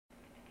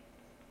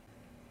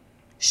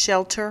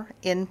Shelter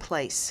in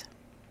place.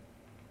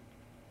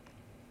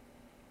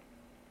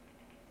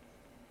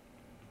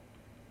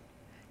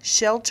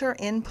 Shelter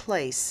in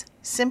place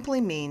simply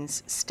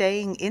means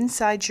staying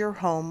inside your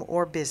home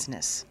or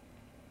business.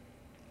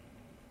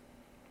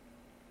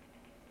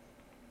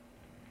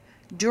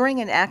 During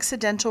an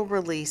accidental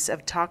release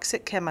of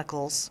toxic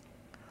chemicals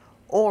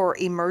or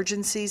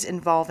emergencies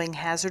involving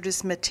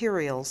hazardous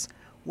materials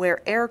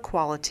where air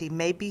quality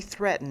may be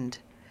threatened,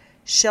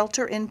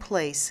 shelter in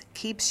place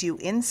keeps you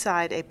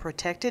inside a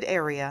protected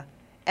area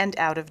and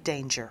out of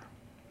danger.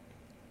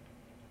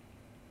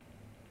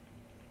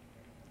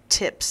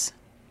 Tips.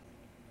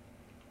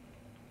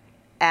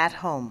 At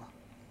home.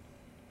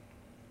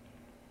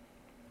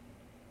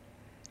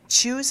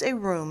 Choose a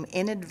room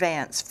in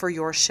advance for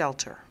your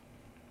shelter.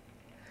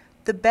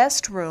 The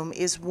best room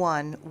is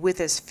one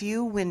with as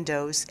few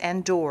windows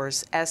and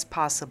doors as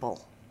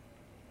possible.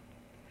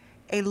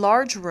 A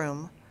large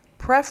room,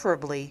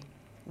 preferably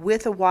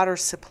with a water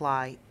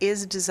supply,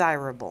 is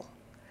desirable,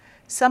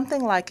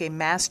 something like a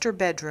master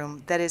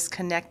bedroom that is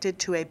connected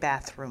to a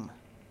bathroom.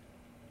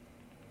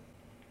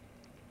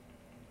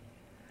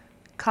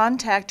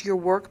 Contact your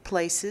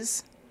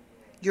workplaces,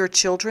 your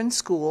children's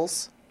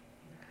schools,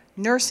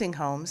 nursing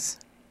homes,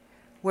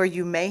 where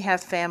you may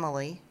have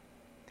family,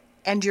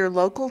 and your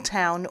local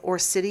town or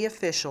city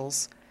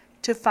officials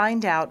to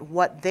find out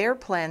what their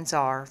plans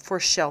are for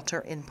shelter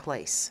in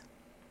place.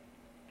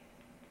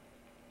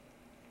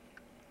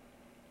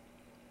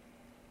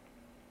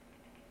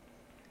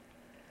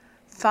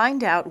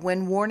 Find out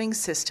when warning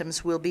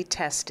systems will be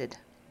tested.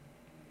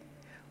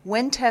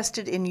 When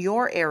tested in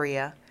your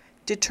area,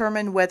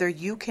 determine whether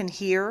you can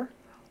hear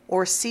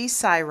or see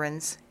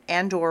sirens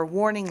and/or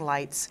warning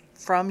lights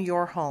from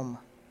your home.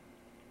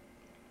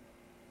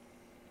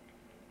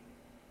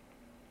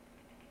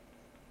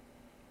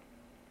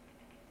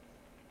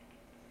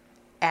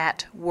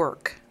 At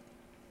work.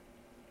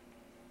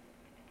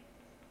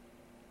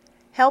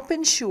 Help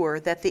ensure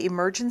that the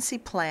emergency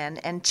plan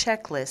and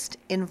checklist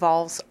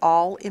involves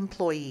all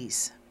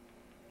employees.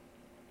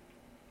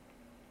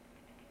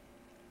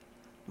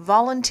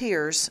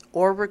 Volunteers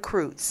or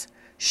recruits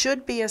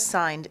should be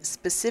assigned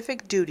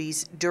specific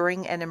duties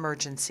during an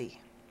emergency.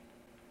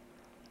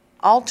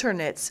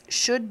 Alternates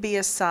should be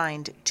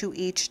assigned to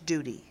each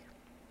duty.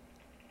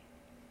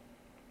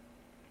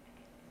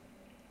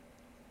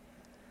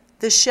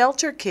 The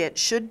shelter kit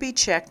should be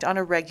checked on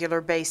a regular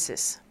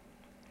basis.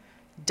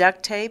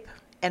 Duct tape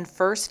and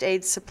first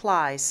aid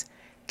supplies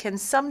can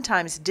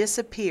sometimes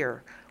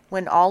disappear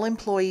when all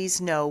employees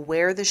know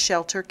where the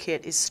shelter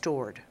kit is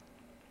stored.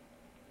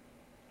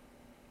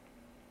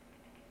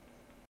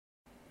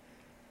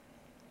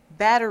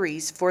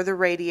 Batteries for the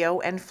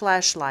radio and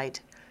flashlight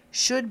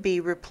should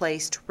be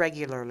replaced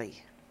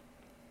regularly.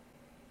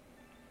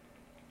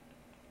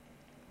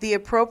 The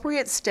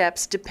appropriate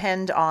steps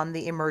depend on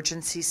the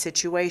emergency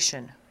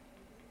situation.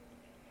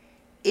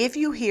 If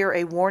you hear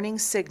a warning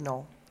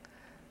signal,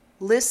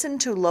 listen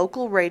to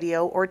local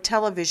radio or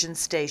television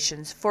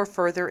stations for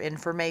further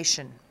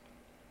information.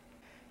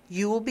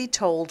 You will be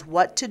told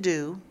what to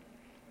do,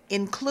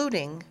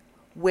 including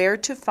where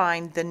to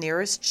find the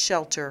nearest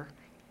shelter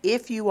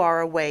if you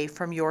are away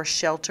from your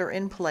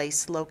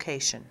shelter-in-place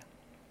location.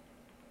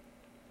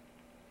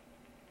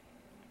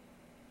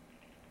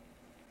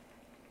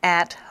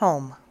 At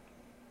home.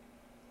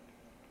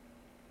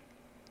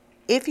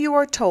 If you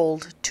are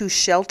told to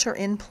shelter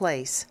in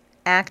place,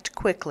 act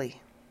quickly.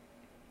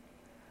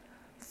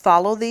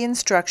 Follow the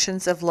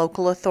instructions of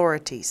local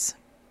authorities.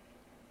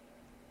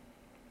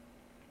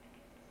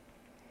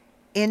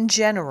 In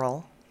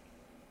general,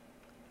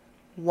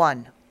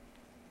 1.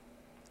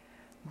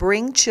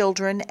 Bring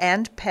children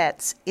and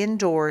pets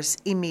indoors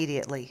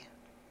immediately.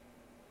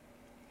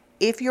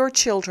 If your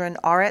children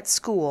are at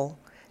school,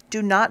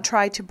 do not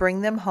try to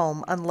bring them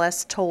home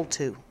unless told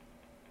to.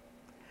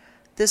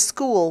 The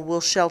school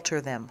will shelter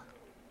them.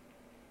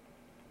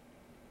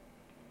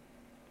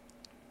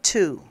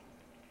 2.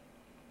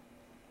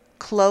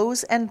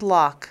 Close and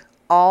lock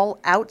all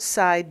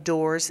outside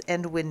doors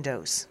and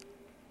windows.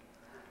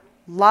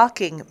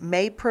 Locking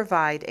may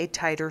provide a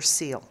tighter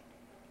seal.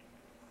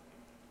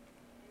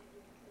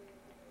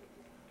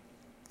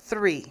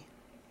 3.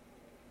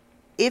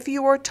 If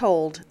you are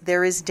told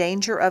there is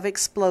danger of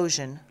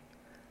explosion,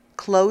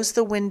 close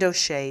the window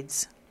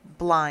shades,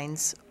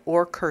 blinds,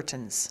 or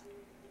curtains.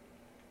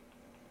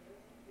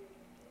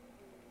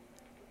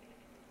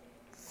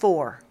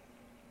 4.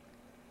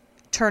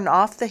 Turn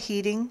off the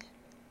heating,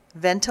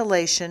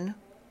 ventilation,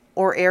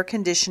 or air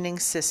conditioning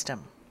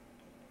system.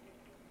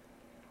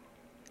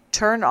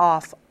 Turn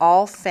off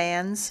all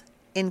fans,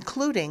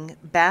 including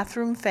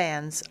bathroom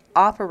fans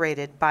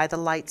operated by the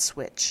light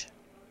switch.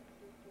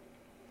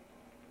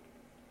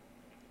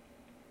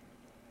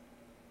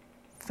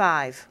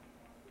 5.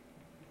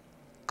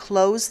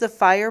 Close the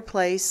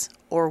fireplace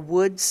or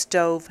wood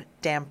stove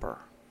damper.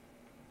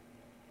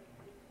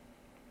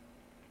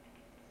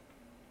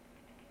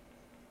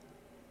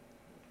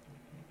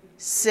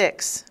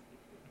 6.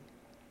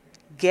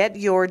 Get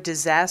your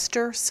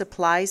disaster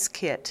supplies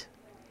kit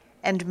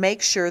and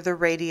make sure the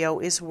radio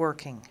is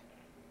working.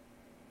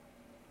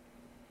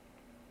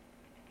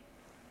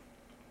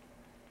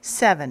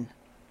 7.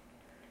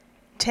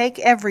 Take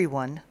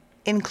everyone,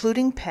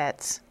 including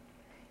pets,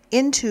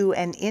 into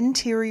an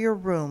interior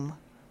room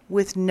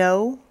with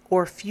no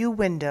or few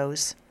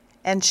windows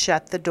and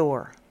shut the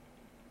door.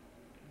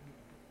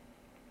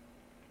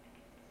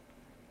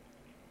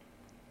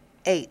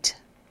 8.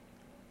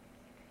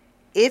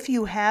 If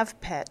you have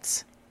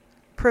pets,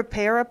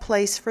 prepare a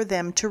place for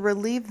them to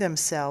relieve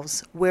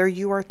themselves where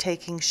you are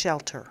taking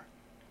shelter.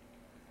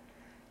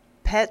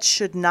 Pets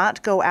should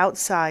not go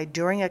outside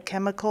during a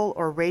chemical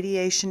or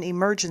radiation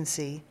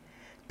emergency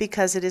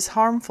because it is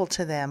harmful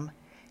to them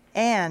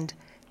and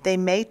they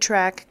may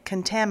track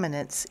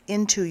contaminants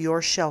into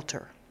your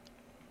shelter.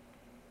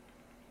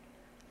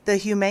 The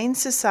Humane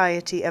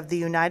Society of the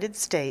United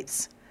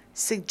States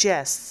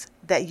suggests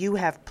that you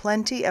have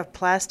plenty of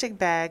plastic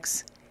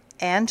bags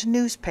and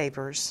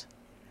newspapers,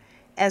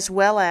 as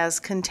well as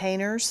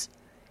containers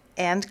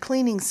and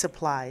cleaning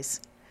supplies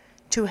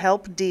to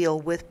help deal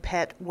with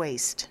pet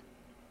waste.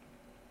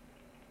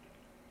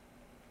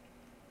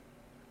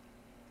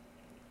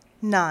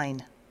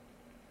 9.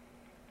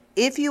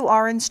 If you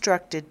are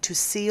instructed to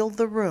seal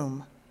the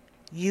room,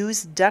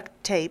 use duct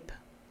tape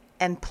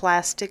and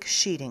plastic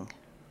sheeting,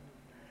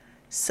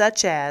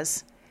 such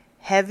as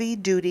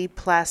heavy-duty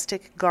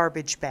plastic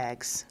garbage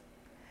bags,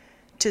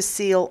 to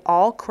seal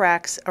all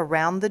cracks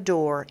around the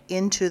door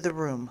into the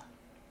room.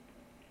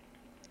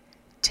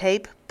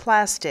 Tape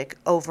plastic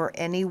over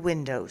any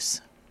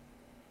windows.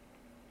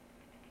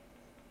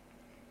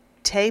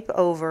 Tape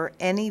over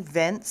any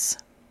vents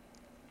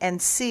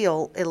and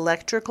seal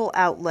electrical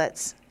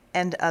outlets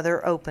and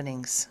other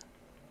openings.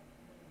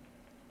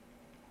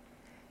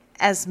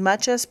 As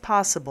much as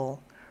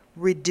possible,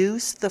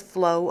 reduce the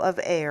flow of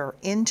air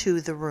into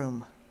the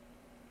room.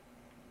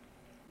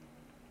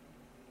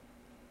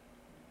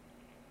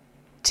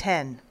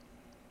 10.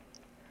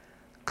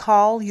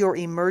 Call your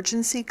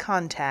emergency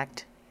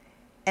contact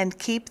and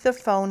keep the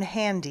phone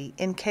handy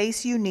in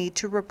case you need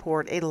to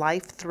report a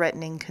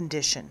life-threatening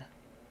condition.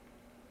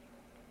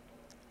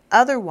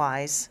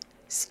 Otherwise,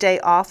 stay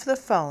off the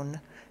phone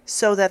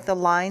so that the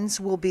lines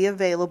will be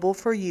available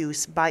for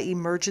use by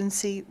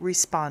emergency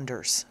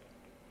responders.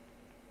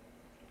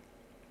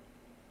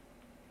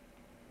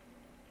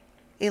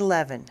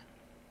 11.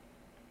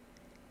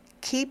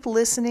 Keep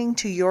listening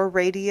to your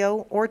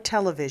radio or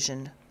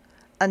television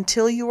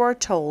until you are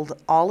told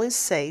all is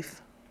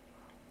safe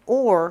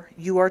or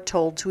you are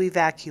told to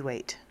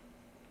evacuate.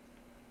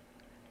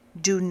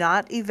 Do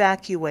not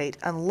evacuate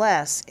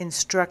unless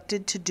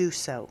instructed to do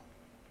so.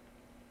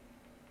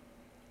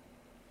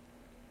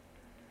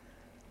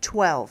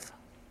 12.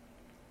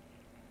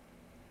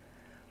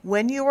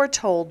 When you are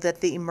told that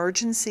the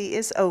emergency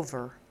is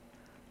over,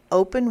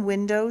 open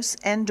windows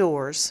and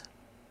doors,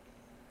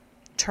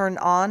 turn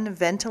on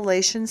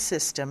ventilation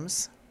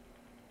systems,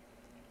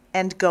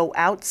 and go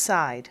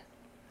outside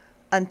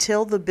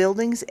until the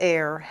building's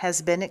air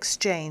has been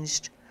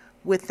exchanged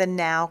with the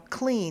now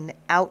clean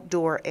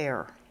outdoor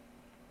air.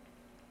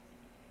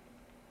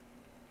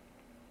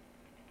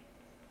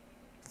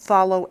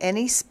 Follow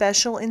any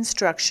special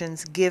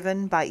instructions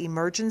given by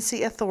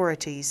emergency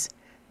authorities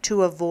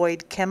to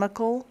avoid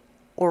chemical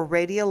or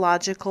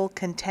radiological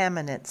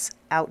contaminants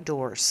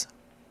outdoors.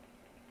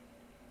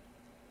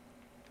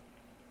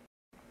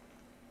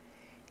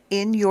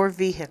 In your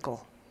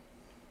vehicle.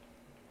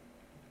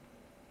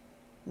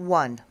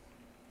 1.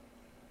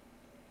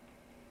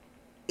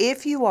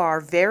 If you are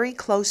very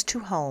close to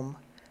home,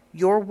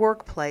 your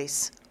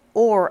workplace,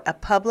 or a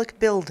public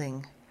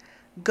building,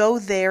 go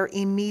there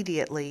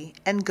immediately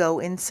and go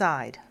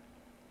inside.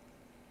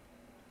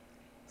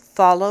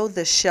 Follow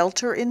the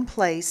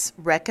shelter-in-place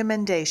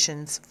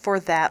recommendations for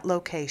that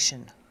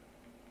location.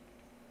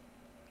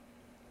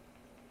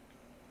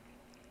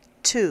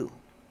 2.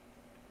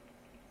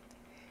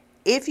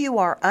 If you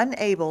are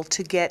unable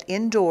to get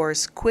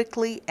indoors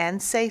quickly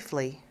and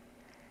safely,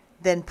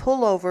 then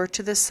pull over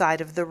to the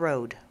side of the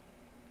road.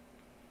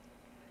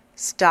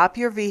 Stop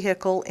your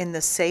vehicle in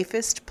the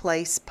safest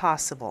place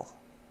possible.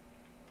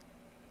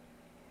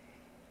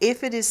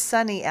 If it is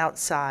sunny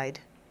outside,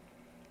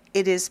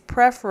 it is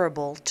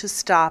preferable to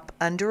stop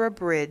under a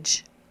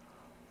bridge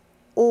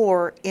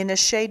or in a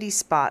shady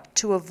spot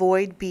to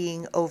avoid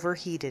being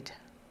overheated.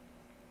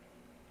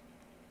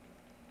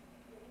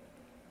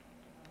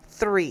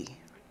 3.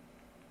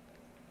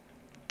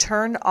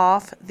 Turn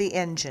off the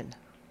engine.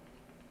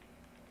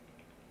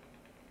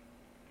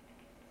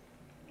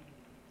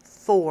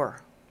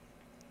 4.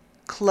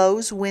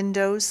 Close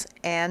windows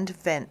and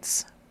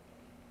vents.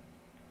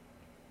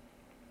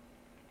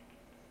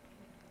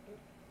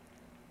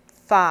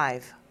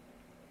 5.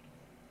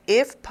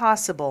 If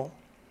possible,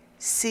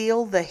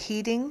 seal the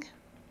heating,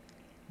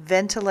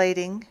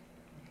 ventilating,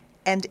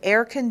 and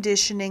air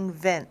conditioning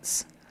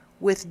vents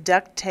with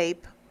duct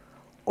tape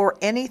or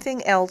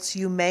anything else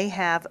you may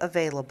have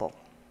available.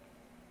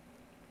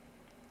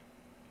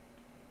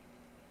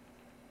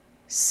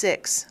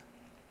 6.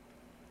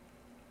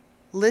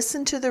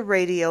 Listen to the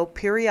radio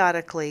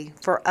periodically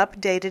for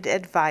updated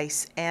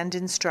advice and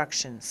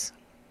instructions.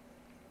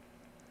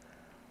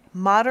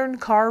 Modern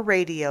car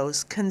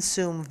radios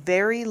consume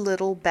very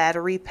little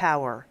battery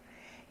power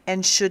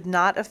and should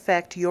not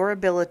affect your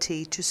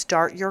ability to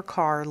start your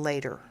car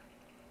later.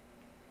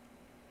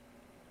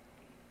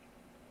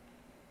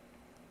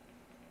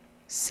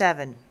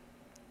 7.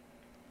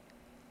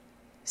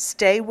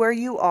 Stay where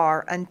you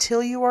are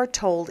until you are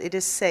told it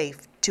is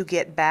safe to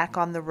get back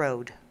on the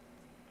road.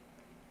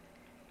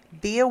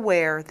 Be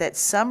aware that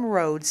some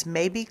roads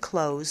may be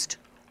closed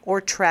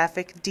or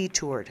traffic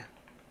detoured.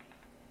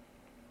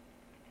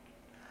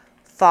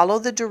 Follow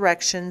the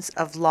directions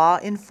of law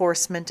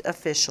enforcement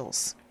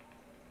officials.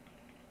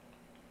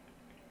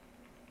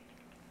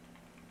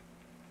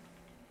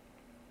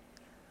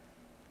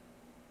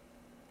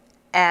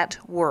 At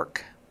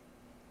work.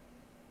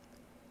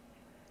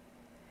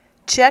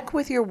 Check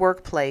with your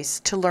workplace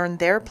to learn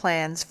their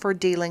plans for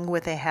dealing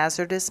with a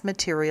hazardous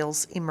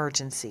materials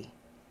emergency.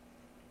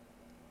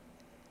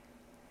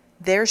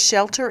 Their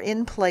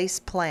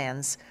shelter-in-place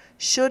plans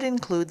should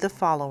include the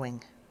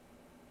following.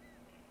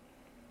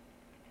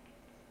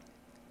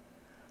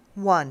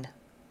 1.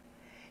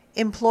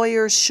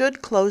 Employers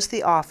should close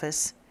the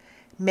office,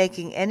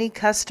 making any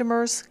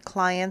customers,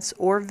 clients,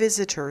 or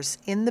visitors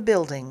in the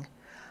building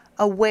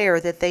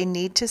aware that they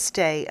need to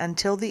stay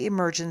until the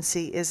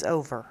emergency is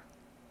over.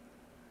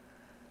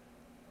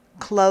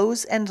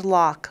 Close and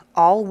lock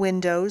all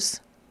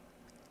windows,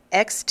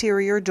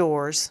 exterior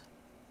doors,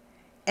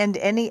 and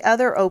any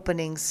other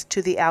openings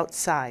to the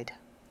outside.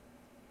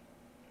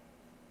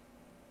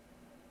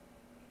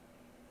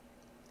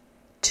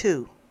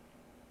 2.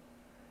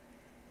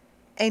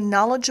 A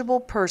knowledgeable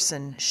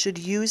person should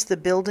use the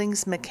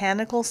building's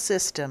mechanical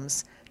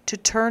systems to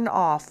turn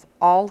off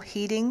all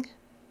heating,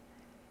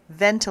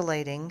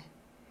 ventilating,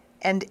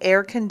 and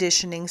air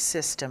conditioning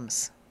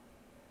systems.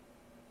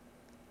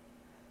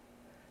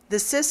 The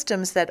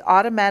systems that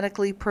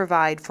automatically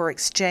provide for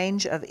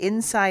exchange of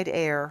inside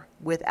air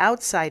with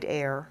outside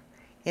air,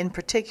 in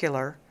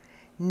particular,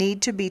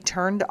 need to be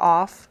turned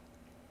off,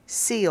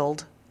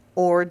 sealed,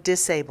 or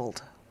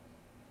disabled.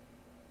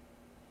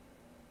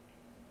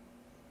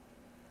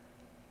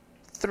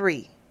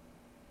 3.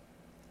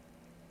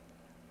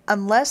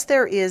 Unless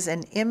there is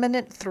an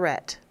imminent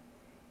threat,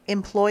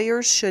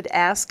 employers should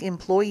ask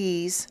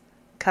employees,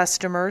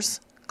 customers,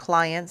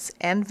 clients,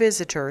 and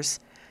visitors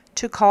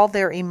to call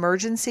their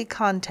emergency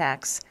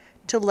contacts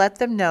to let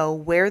them know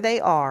where they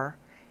are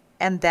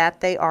and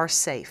that they are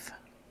safe.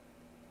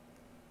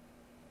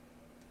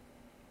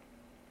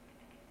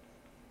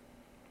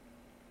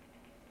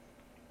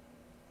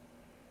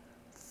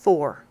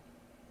 4.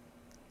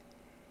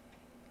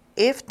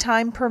 If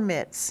time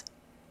permits,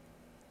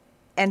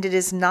 and it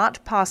is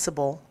not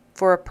possible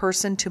for a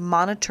person to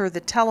monitor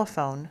the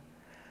telephone,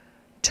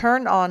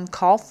 turn on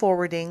call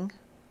forwarding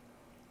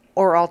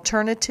or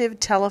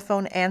alternative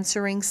telephone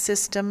answering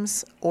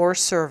systems or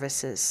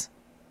services.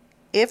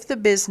 If the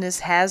business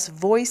has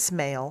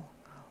voicemail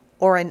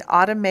or an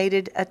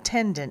automated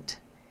attendant,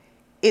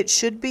 it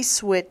should be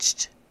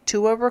switched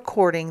to a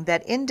recording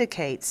that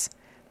indicates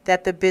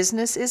that the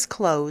business is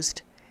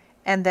closed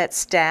and that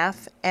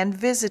staff and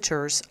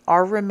visitors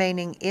are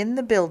remaining in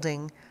the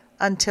building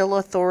until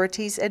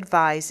authorities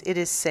advise it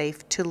is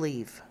safe to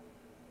leave.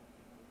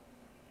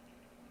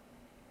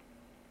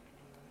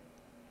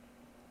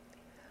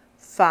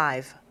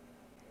 5.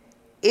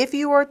 If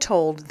you are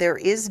told there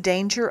is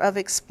danger of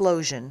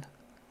explosion,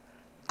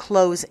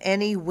 close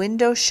any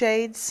window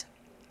shades,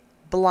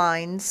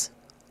 blinds,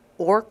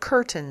 or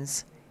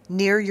curtains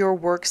near your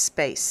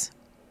workspace.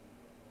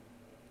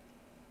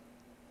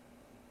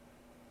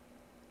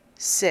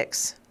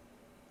 6.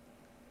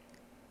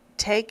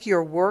 Take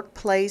your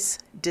workplace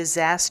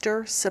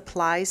disaster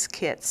supplies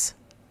kits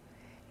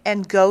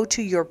and go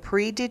to your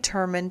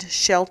predetermined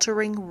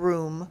sheltering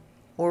room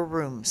or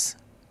rooms.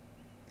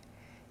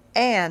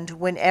 And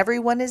when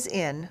everyone is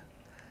in,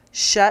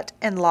 shut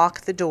and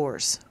lock the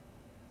doors.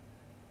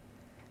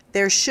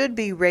 There should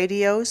be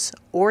radios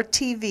or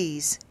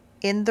TVs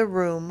in the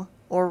room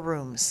or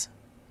rooms.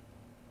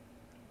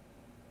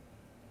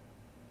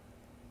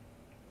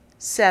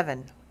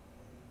 7.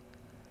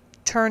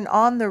 Turn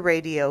on the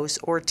radios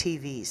or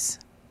TVs.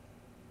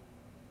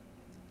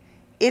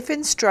 If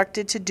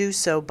instructed to do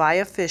so by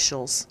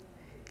officials,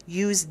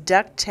 use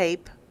duct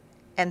tape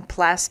and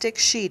plastic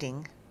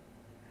sheeting,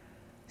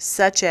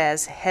 such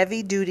as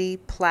heavy-duty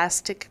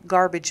plastic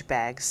garbage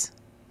bags,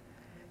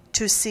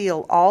 to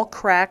seal all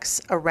cracks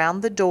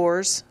around the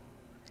doors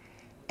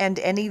and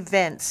any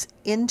vents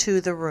into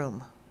the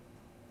room.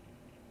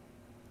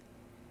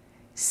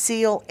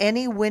 Seal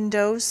any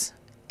windows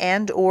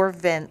and/or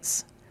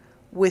vents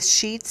with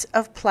sheets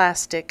of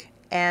plastic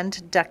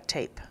and duct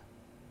tape.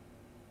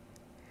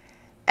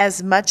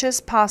 As much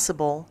as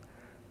possible,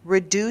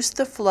 reduce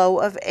the flow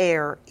of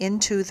air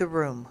into the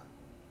room.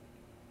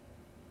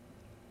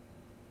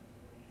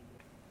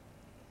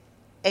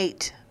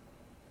 8.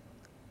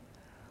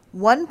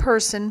 One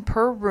person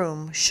per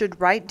room should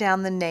write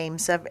down the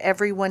names of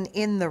everyone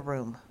in the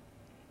room.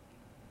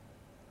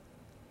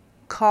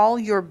 Call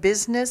your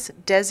business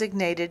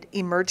designated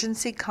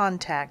emergency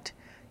contact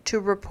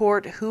to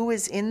report who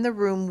is in the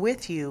room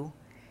with you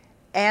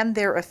and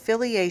their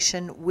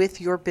affiliation with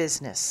your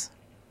business.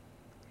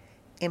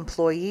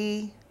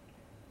 Employee,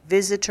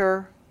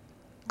 visitor,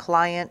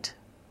 client,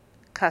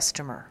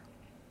 customer.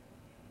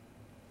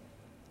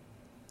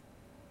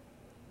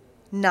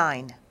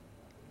 9.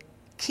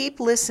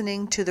 Keep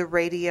listening to the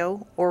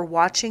radio or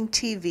watching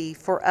TV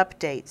for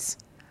updates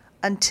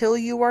until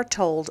you are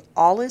told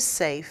all is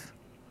safe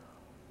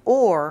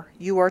or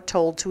you are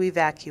told to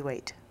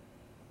evacuate.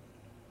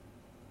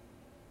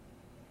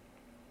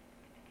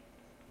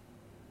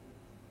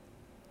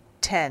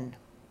 10.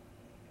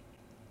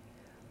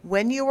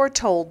 When you are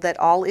told that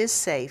all is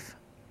safe,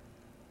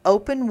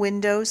 open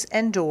windows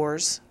and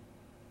doors,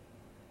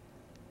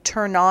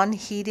 turn on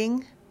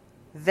heating,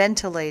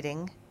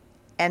 ventilating,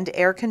 and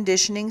air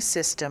conditioning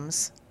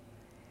systems,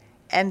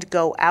 and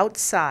go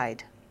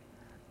outside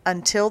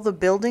until the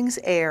building's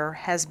air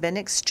has been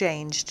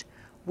exchanged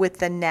with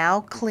the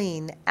now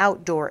clean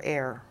outdoor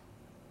air.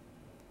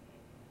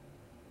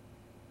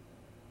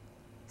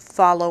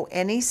 Follow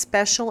any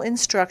special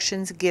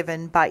instructions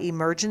given by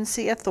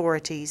emergency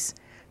authorities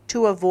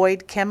to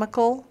avoid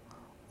chemical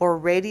or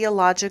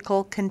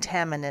radiological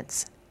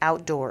contaminants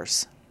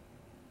outdoors.